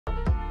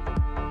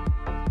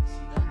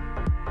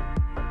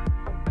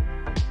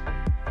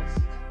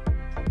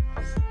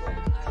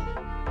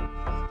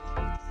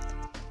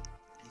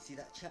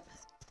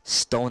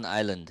Stone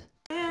Island.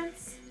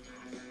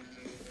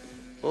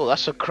 Oh,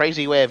 that's a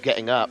crazy way of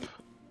getting up.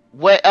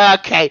 Wait,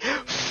 okay.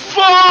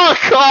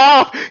 Fuck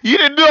off! You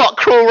did not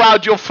crawl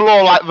around your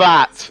floor like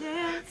that.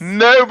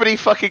 Nobody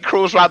fucking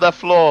crawls around their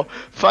floor.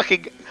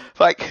 Fucking,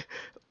 like,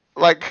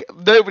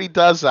 nobody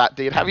does that,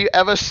 dude. Have you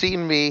ever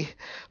seen me,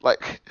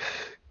 like,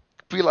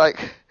 be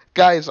like,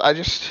 guys, I'm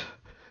just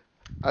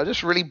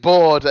really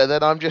bored, and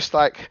then I'm just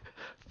like,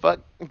 fuck,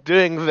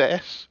 doing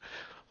this.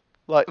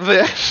 Like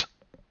this.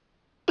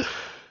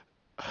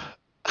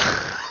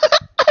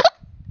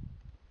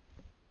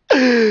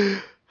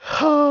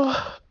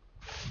 Oh,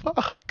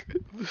 fuck.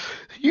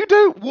 You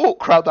don't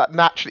walk around that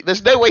naturally.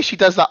 There's no way she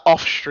does that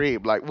off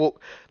stream,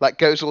 like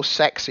goes all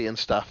sexy and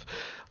stuff.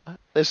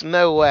 There's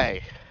no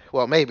way.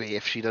 Well, maybe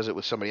if she does it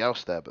with somebody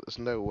else there, but there's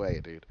no way,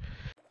 dude.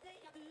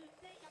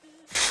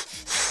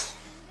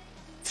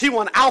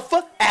 T1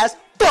 Alpha as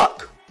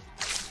fuck.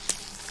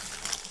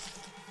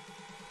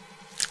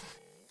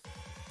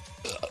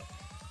 Did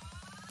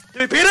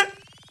you repeat it?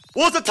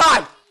 What was the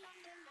time?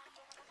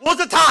 What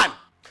was the time?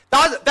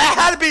 That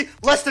had to be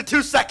less than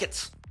 2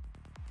 seconds.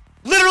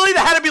 Literally,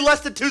 that had to be less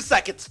than 2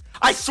 seconds.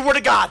 I swear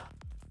to God.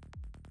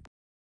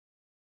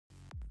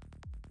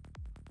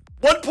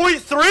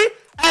 1.3?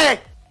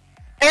 Hey,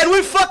 and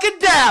we fucking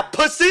dab,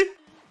 pussy.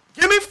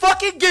 Gimme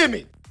fucking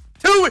gimme.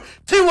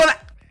 T1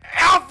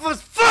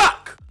 Alpha's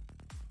fuck.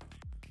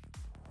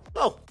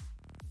 Oh.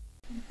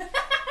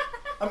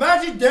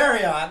 Imagine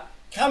Darion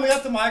coming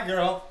up to my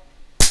girl.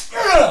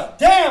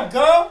 Damn,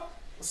 girl.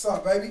 What's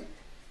up, baby?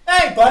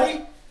 Hey,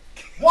 buddy.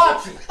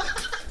 Watch it.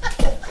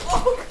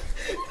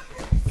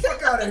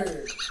 Fuck out of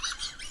here.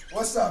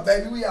 What's up,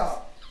 baby? We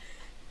out.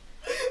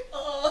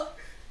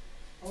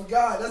 Oh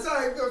God, that's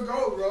how it's gonna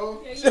go,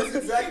 bro. That's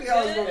exactly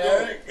how it's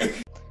gonna go.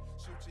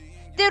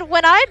 Dude,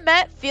 when I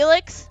met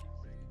Felix,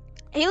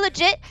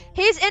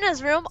 he's in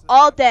his room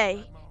all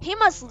day. He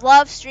must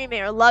love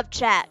streaming or love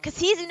chat, cause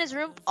he's in his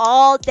room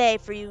all day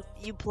for you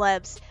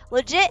plebs.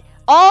 Legit,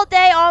 all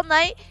day, all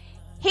night.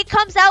 He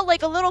comes out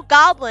like a little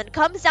goblin,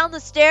 comes down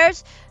the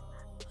stairs.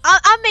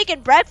 I'm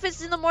making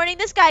breakfast in the morning.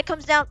 This guy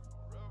comes down.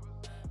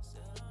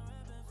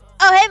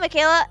 Oh, hey,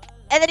 Michaela.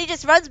 And then he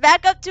just runs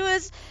back up to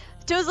his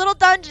little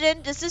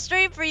dungeon just to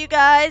stream for you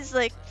guys.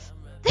 Like,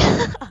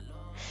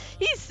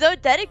 he's so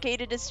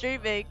dedicated to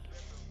streaming.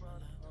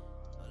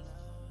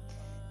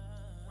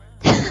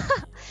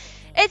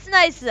 It's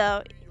nice,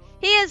 though.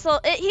 He's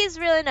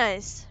really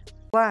nice.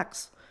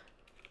 Relax.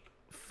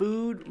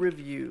 Food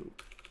review.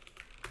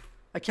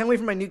 I can't wait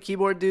for my new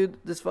keyboard, dude.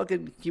 This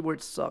fucking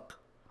keyboard suck.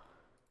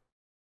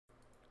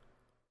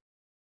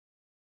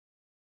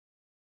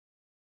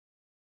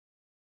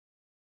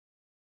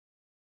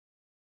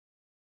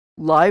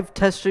 Live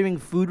test streaming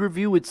food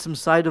review with some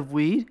side of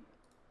weed.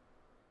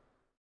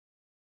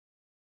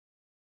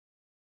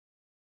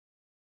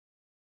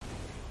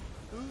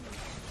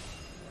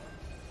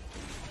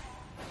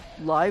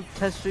 Live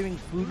test streaming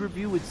food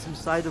review with some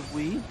side of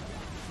weed.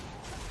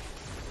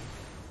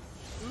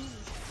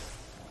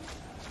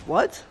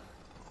 What?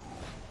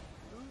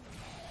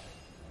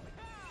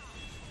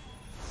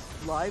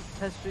 Live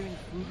test streaming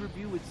food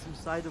review with some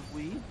side of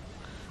weed?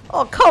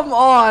 Oh, come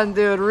on,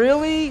 dude.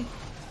 Really?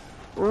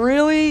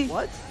 Really?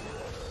 What?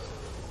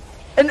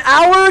 An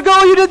hour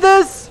ago you did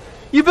this?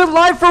 You've been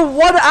live for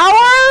 1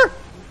 hour?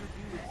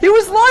 He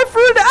was live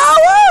for an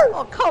hour?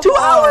 Oh, come 2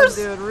 hours?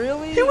 Dude,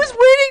 really? He was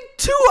waiting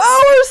 2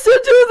 hours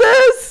to do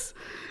this.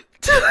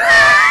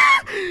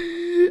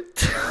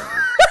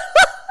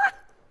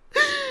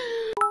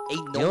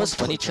 You know what's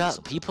funny,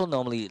 chat? People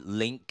normally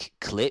link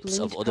clips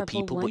of other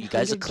people, but you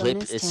guys are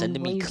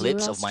sending me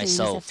clips of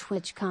myself.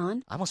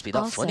 I must be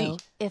that funny.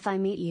 If I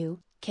meet you,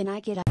 can I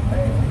get a...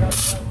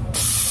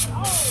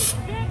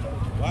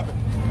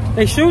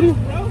 They shooting?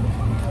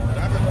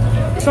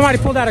 Somebody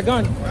pulled out a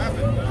gun.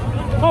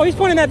 Oh, he's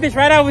pointing that bitch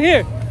right over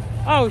here.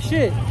 Oh,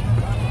 shit.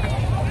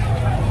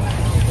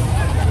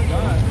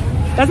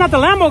 That's not the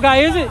Lambo guy,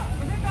 is it?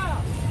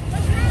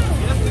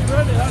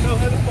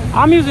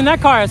 I'm using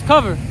that car as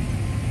cover.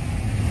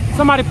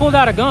 Somebody pulled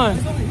out a gun.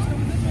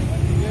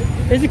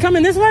 Is he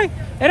coming this way?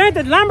 It ain't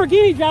the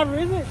Lamborghini driver,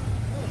 is it?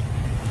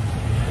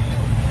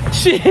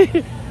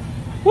 Shit.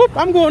 Whoop,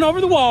 I'm going over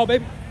the wall,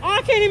 baby. Oh,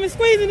 I can't even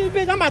squeeze in this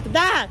bitch. I'm about to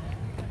die.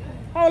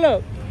 Hold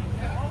up.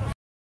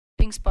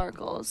 Pink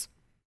Sparkles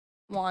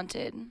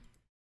wanted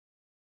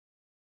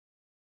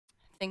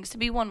things to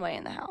be one way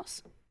in the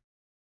house.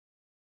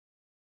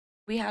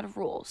 We had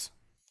rules.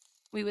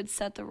 We would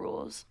set the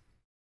rules.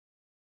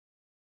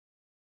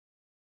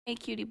 Hey,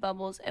 cutie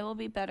bubbles, it will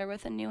be better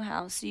with a new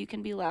house so you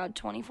can be loud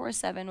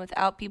 24/7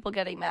 without people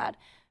getting mad.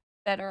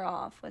 Better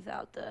off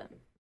without the...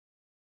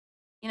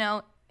 You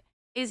know,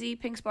 Izzy,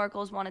 Pink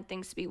Sparkles wanted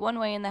things to be one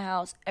way in the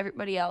house.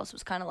 Everybody else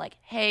was kind of like,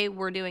 hey,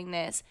 we're doing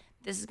this.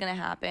 This is going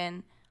to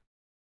happen.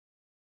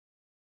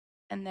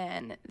 And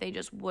then they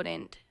just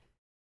wouldn't.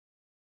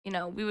 You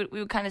know, we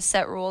would kind of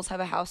set rules, have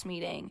a house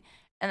meeting,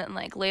 and then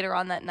like later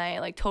on that night,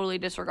 like totally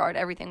disregard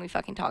everything we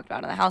fucking talked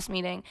about in the house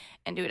meeting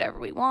and do whatever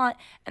we want.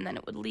 And then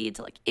it would lead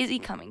to like Izzy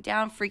coming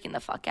down, freaking the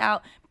fuck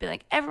out, be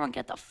like, everyone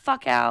get the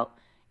fuck out,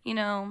 you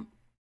know,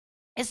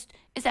 it's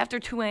after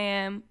 2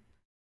 a.m.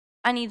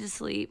 I need to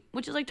sleep,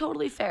 which is like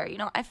totally fair. You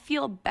know, I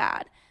feel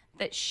bad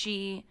that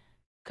she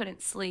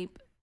couldn't sleep,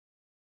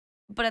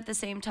 but at the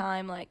same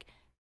time, like,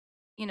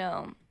 you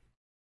know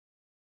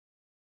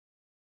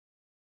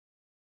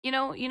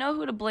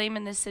who to blame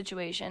in this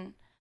situation?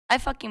 I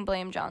fucking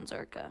blame John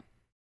Zerka.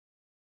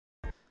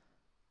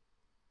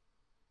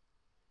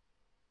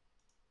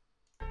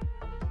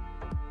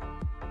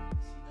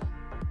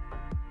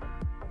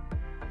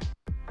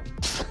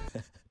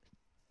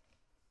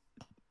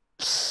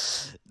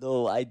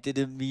 No, I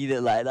didn't mean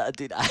it like that,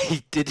 dude.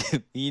 I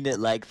didn't mean it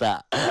like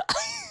that.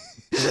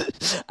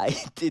 I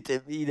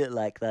didn't mean it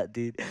like that,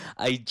 dude.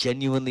 I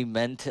genuinely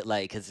meant it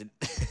like as in...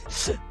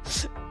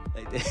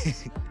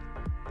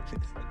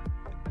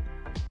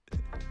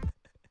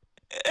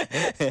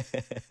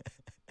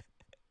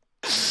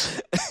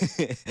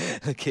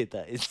 Okay,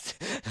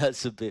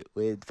 that's a bit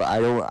weird, but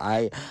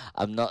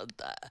I'm not...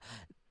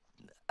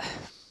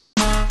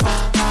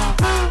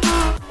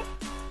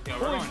 Yo, we're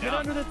going down.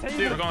 Under the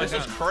table. Dude, this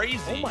is crazy.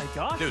 Oh my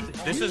gosh. Dude,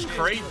 this is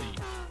crazy.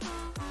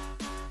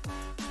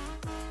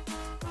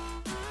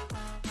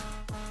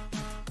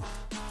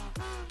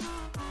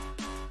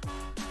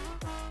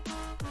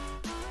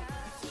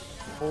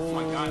 Oh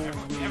my god,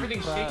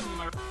 everything's shaking in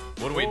my...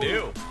 What do we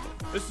do?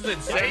 This is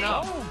insane.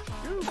 Oh,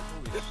 shoot.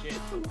 Holy shit.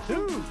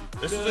 Dude.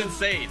 This is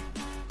insane.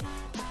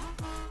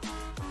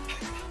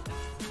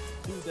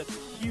 Dude, that's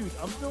huge.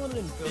 I'm feeling it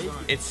in Vegas.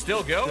 It's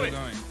still going.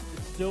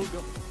 It's still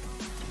going.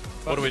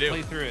 What do we do?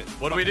 Play through it.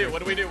 What do we do? What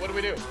do we do? What do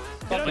we do?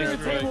 Get under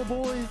the table,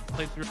 boys.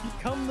 Play through.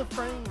 Become the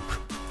frame.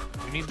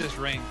 We need this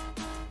ring.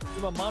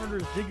 Dude, my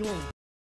monitor's jiggling.